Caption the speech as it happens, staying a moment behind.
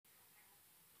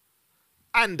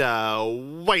And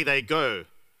away they go.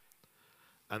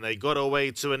 And they got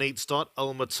away to a neat start.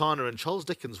 Almatana and Charles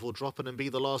Dickens will drop in and be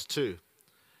the last two.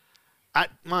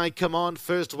 At My Command,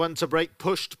 first one to break,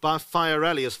 pushed by Fire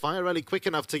Rally. Is Fire Rally quick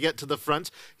enough to get to the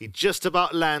front? He just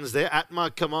about lands there. At My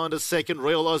Command is second.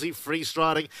 Royal Aussie free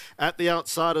striding at the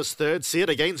outside is third. See It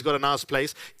Again's got a nice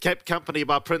place. Kept company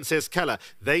by Princess Keller.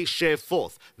 They share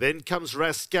fourth. Then comes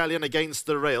Rascallion against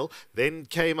the rail. Then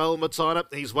came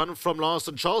Almatana. He's one from last.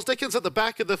 And Charles Dickens at the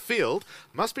back of the field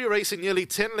must be racing nearly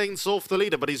 10 lengths off the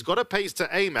leader, but he's got a pace to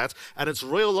aim at. And it's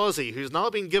Royal Aussie who's now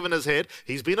been given his head.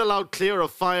 He's been allowed clear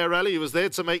of Fire Rally, was there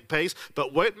to make pace,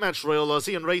 but won't match Royal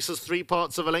Aussie and races 3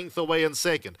 parts of a length away in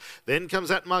second. Then comes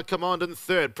At My Command in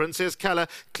third. Princess Keller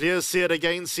clears See It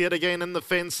Again in the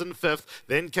fence in fifth.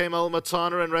 Then came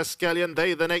Almatana and Rascallion,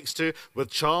 they the next two, with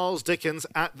Charles Dickens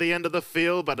at the end of the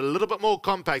field, but a little bit more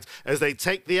compact as they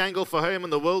take the angle for home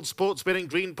in the World Sports Betting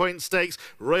Green Point Stakes.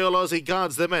 Royal Aussie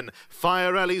guards them in.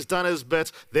 Fire Rally's done his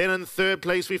bit. Then in third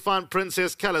place we find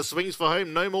Princess Keller, swings for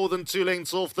home, no more than 2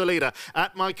 lengths off the leader.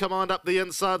 At My Command up the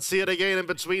inside, See It Again in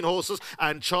between horses,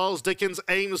 and Charles Dickens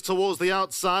aims towards the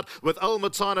outside with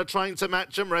Almatana trying to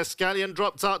match him. Rascallion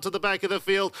dropped out to the back of the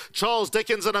field. Charles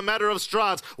Dickens, in a matter of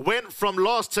strides, went from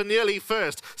last to nearly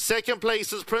first. Second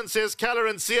place is Princess Keller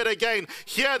and See It Again.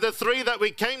 Here the 3 that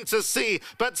we came to see,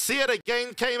 but See It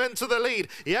Again came into the lead.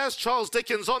 He has Charles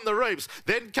Dickens on the ropes.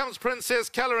 Then comes Princess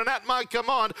Keller and At My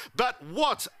Command, but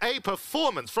what a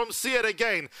performance from See It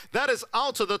Again. That is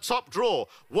out of the top draw.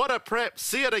 What a prep.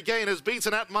 See It Again has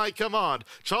beaten At My Command.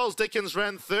 Charles Dickens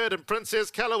ran third and Princess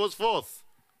Keller was fourth.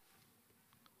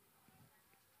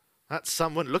 That's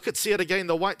someone. Look at See It Again,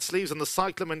 the white sleeves and the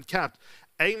cyclamen cap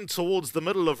aimed towards the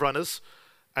middle of runners.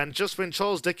 And just when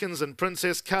Charles Dickens and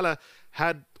Princess Keller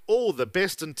had all the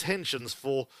best intentions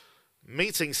for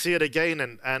meeting See It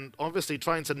Again and obviously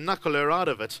trying to knuckle him out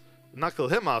of it,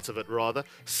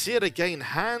 See It Again,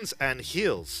 hands and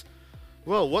heels.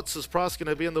 Well, what's his price going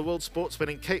to be in the World Sports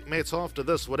Betting Cape Met after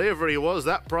this? Whatever he was,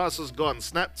 that price is gone.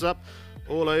 Snapped up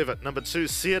all over it. Number 2,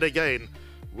 See It Again,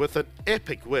 with an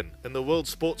epic win in the World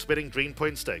Sports Betting Green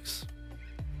Point Stakes.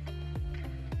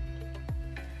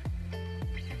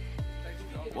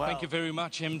 Wow. Thank you very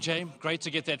much, MJ. Great to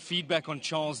get that feedback on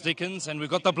Charles Dickens. And we've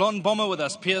got the blonde bomber with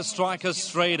us, Pierre Striker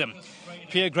Stradum.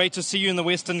 Pierre, great to see you in the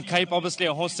Western Cape. Obviously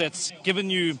a horse that's given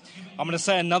you, I'm going to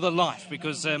say, another life,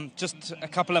 because just a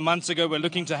couple of months ago we're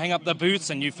looking to hang up the boots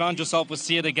and you found yourself with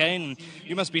See It Again. And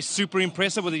you must be super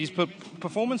impressive with his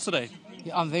performance today.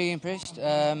 Yeah, I'm very impressed.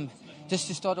 Just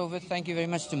to start off with, thank you very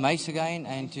much to Mace again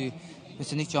and to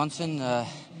Mr. Nick Johnson. I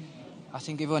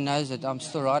think everyone knows that I'm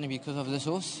still riding because of this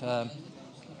horse.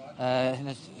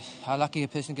 And how lucky a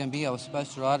person can be. I was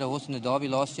supposed to ride a horse in the Derby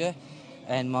last year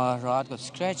and my ride got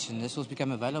scratched and this horse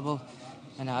became available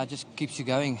and it just keeps you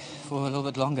going for a little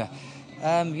bit longer.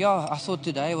 Yeah, I thought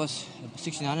today was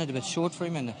 1600 a bit short for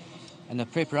him in the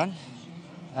prep run.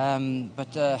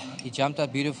 But he jumped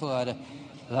out beautiful. I had a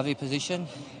lovely position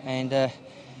and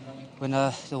when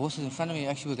the horses in front of me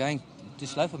actually were going too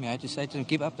slow for me, I had to say to them,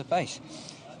 keep up the pace.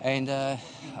 And I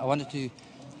wanted to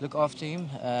look after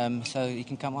him so he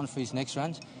can come on for his next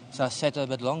runs. So I sat a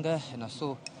bit longer and I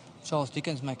saw Charles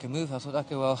Dickens make a move. I thought,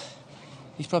 okay, well,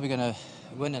 he's probably going to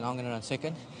win and I'm going to run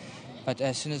second. But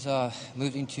as soon as I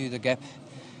moved into the gap,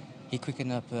 he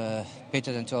quickened up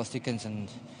better than Charles Dickens and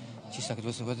just like it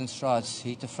was within strides,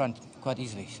 he hit the front quite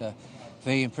easily. So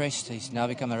very impressed. He's now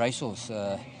become a racehorse.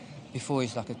 Before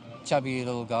he's like a chubby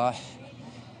little guy.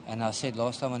 And I said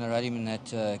last time when I rode him in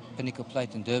that Pinnacle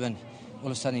Plate in Durban, all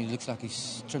of a sudden he looks like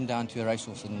he's trimmed down to a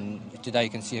racehorse, and today you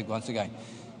can see it once again.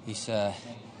 He's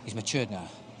matured now.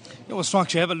 Yeah, well,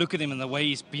 Strike, you have a look at him and the way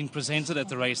he's been presented at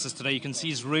the races today. You can see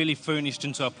he's really furnished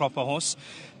into a proper horse.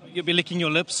 You'll be licking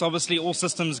your lips. Obviously, all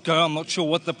systems go. I'm not sure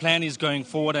what the plan is going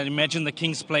forward. I'd imagine the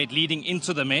King's Plate leading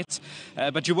into the Met.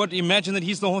 But you would imagine that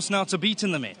he's the horse now to beat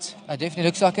in the Met. It definitely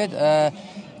looks like it.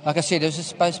 Like I said, this is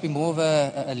supposed to be more of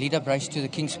a lead-up race to the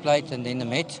King's Plate and then the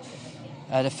Met.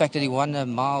 The fact that he won a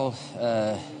mile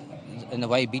in the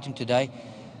way he beat him today,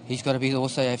 he's got to be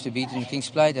also have to beat in the King's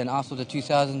Plate, and after the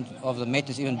 2000 of the Met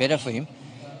is even better for him.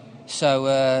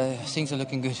 So things are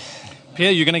looking good.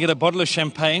 Pierre, you're going to get a bottle of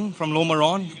champagne from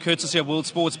Lomaran, courtesy of World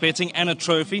Sports Betting, and a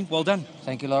trophy. Well done.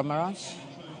 Thank you, Lomaran.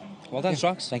 Well done,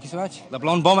 Strux. Thank you so much. The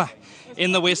blonde bomber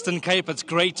in the Western Cape. It's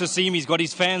great to see him. He's got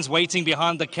his fans waiting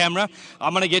behind the camera.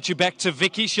 I'm going to get you back to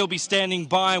Vicky. She'll be standing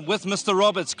by with Mr.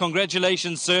 Roberts.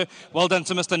 Congratulations, sir. Well done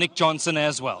to Mr. Nick Johnson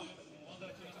as well.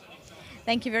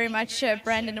 Thank you very much,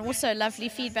 Brandon. And also lovely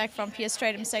feedback from Pierre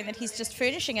Stradom saying that he's just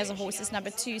furnishing as a horse. His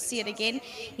number 2, See It Again.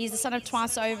 He's the son of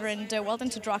Twice Over, and well done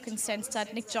to Drakensberg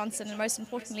stud Nick Johnson, and most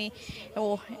importantly,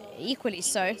 or equally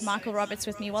so, Michael Roberts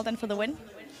with me. Well done for the win.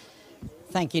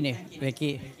 Thank you,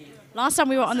 Vicky. Last time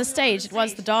we were on the stage, it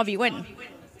was the Derby win.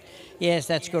 Yes,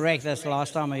 that's correct. That's the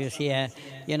last time I was here.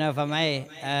 You know, if I may,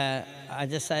 I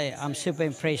just say I'm super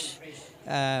impressed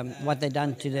what they've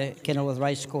done to the Kenilworth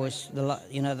Racecourse.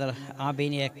 I've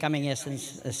been here, coming here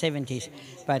since the 70s,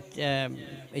 but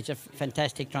it's a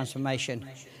fantastic transformation.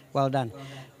 Well done.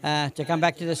 To come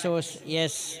back to the source,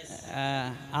 yes,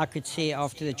 I could see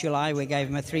after the July we gave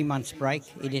him a 3 months break.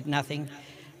 He did nothing.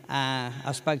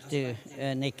 I spoke to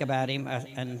Nick about him,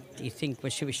 and he think we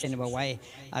should send him away.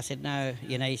 I said no.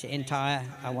 You know, he's entire.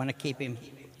 I want to keep him.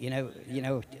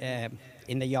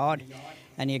 In the yard,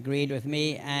 and he agreed with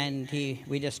me. And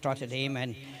we just trotted him,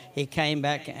 and he came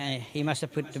back. And he must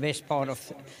have put the best part of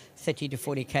 30 to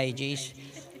 40 kgs.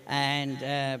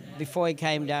 And before he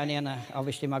came down here, and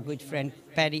obviously my good friend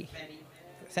Paddy.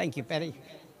 Thank you, Paddy.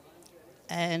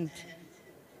 And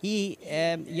he,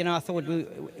 I thought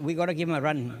we got to give him a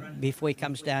run before he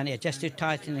comes down here, just to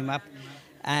tighten him up,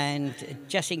 and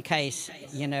just in case,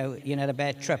 the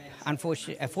bad trip.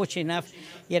 Fortunately enough,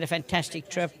 he had a fantastic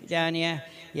trip down here.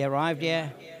 He arrived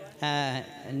here.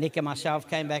 Nick and myself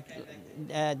came back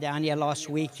down here last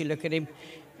week to look at him,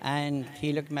 and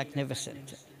he looked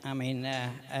magnificent. I mean,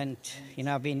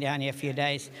 I've been down here a few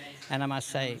days, and I must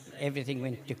say everything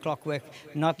went to clockwork.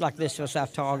 Not like this was our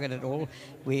target at all.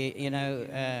 We,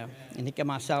 Nick and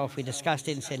myself, we discussed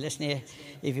it and said, listen here,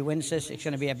 if he wins this, it's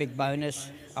going to be a big bonus.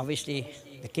 Obviously,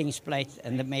 the King's Plate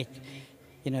and the Met,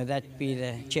 that'd be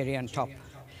the cherry on top.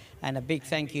 And a big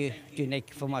thank you to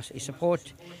Nick for his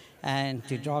support, and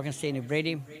to Drakensberg who bred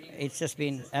him. It's just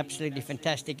been absolutely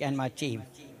fantastic, and my team.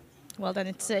 Well done.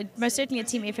 It's most certainly a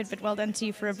team effort, but well done to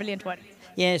you for a brilliant one.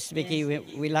 Yes, Vicky,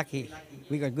 we're lucky.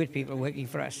 We got good people working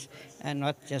for us, and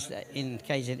not just in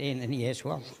KZN and here as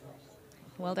well.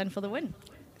 Well done for the win.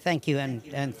 Thank you,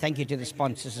 and thank you to the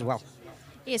sponsors as well.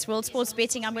 Yes, World Sports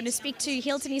Betting. I'm going to speak to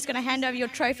Hilton. He's going to hand over your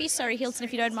trophy. Sorry, Hilton,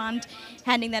 if you don't mind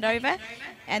handing that over.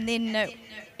 And then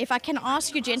if I can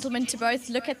ask you gentlemen to both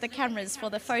look at the cameras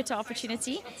for the photo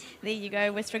opportunity. There you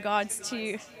go, with regards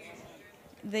to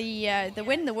the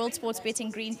win, the World Sports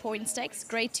Betting Green Point Stakes.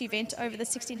 Grade 2 event over the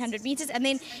 1,600 meters. And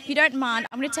then, if you don't mind,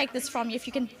 I'm going to take this from you. If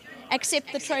you can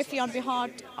accept the trophy on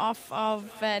behalf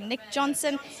of Nick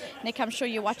Johnson. Nick, I'm sure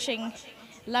you're watching.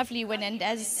 Lovely win, and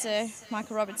as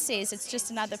Michael Roberts says, it's just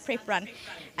another prep run.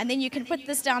 And then you can put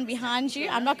this down behind you.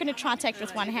 I'm not going to try to take it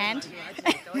with one hand.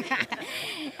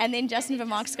 And then Justin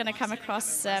Vermaak's going to come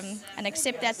across and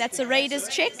accept that. That's a Raiders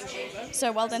check.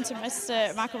 So well done to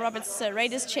Mr. Michael Roberts'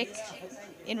 Raiders check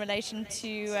in relation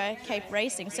to Cape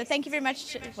Racing. So thank you very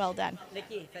much. Well done.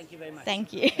 Nikki, thank you very much.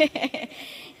 Thank you.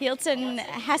 Hilton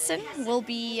Hassan will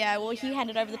be, he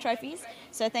handed over the trophies.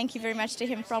 So thank you very much to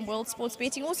him from World Sports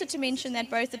Betting. Also to mention that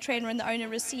both the trainer and the owner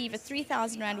receive a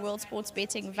 3,000 Rand World Sports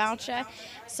Betting voucher.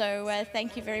 So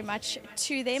thank you very much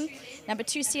to them. Number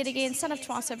 2, See It Again, son of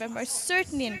Twice Over, most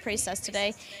certainly impressed us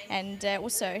today. And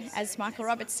also, as Michael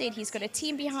Roberts said, he's got a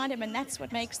team behind him, and that's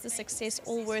what makes the success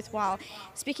all worthwhile.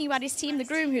 Speaking about his team, the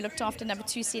groom who looked after number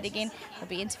 2, See It Again, will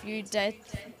be interviewed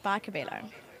by Cabello.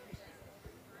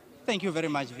 Thank you very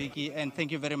much, Vicky, and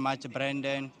thank you very much,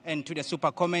 Brandon, and to the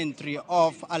super commentary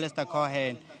of Alistair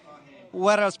Cohen.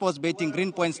 World Sports Betting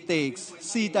Green Point Stakes,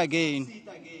 See It Again.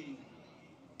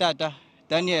 Tata,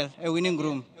 Daniel, a winning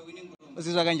groom.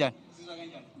 Uzizwa kanjani?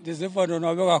 Ndiziva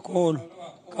ndonwabe kakhulu.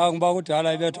 Kangoba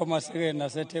kudala ibethwa amasekeni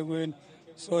naseThekwini.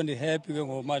 So ndi-happy ke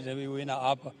ngoku manje beyiwina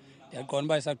apha. Ndiyaqonda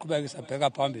uba isaqhubeka isabheka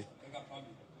phambili.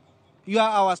 You are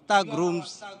our star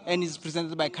grooms, and it's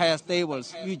presented by Kaya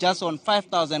Stables. You just won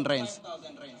 5,000 rands.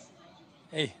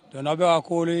 Hey, ndonwabe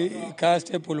kakhulu iKaya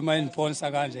Stable uma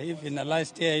indiponsa kanje. Even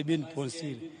last year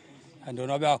ibindiphonsile. And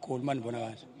ndonwabe kakhulu uma ndibona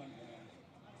kanje.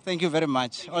 Thank you very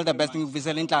much. All the best in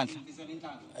Vizela Inhlanhla.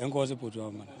 Enkosi bhuti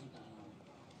wami man.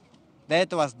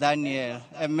 That was Daniel,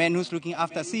 a man who's looking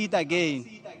after See It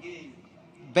Again.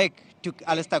 Back to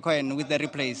Alistair Cohen with the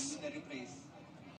replays.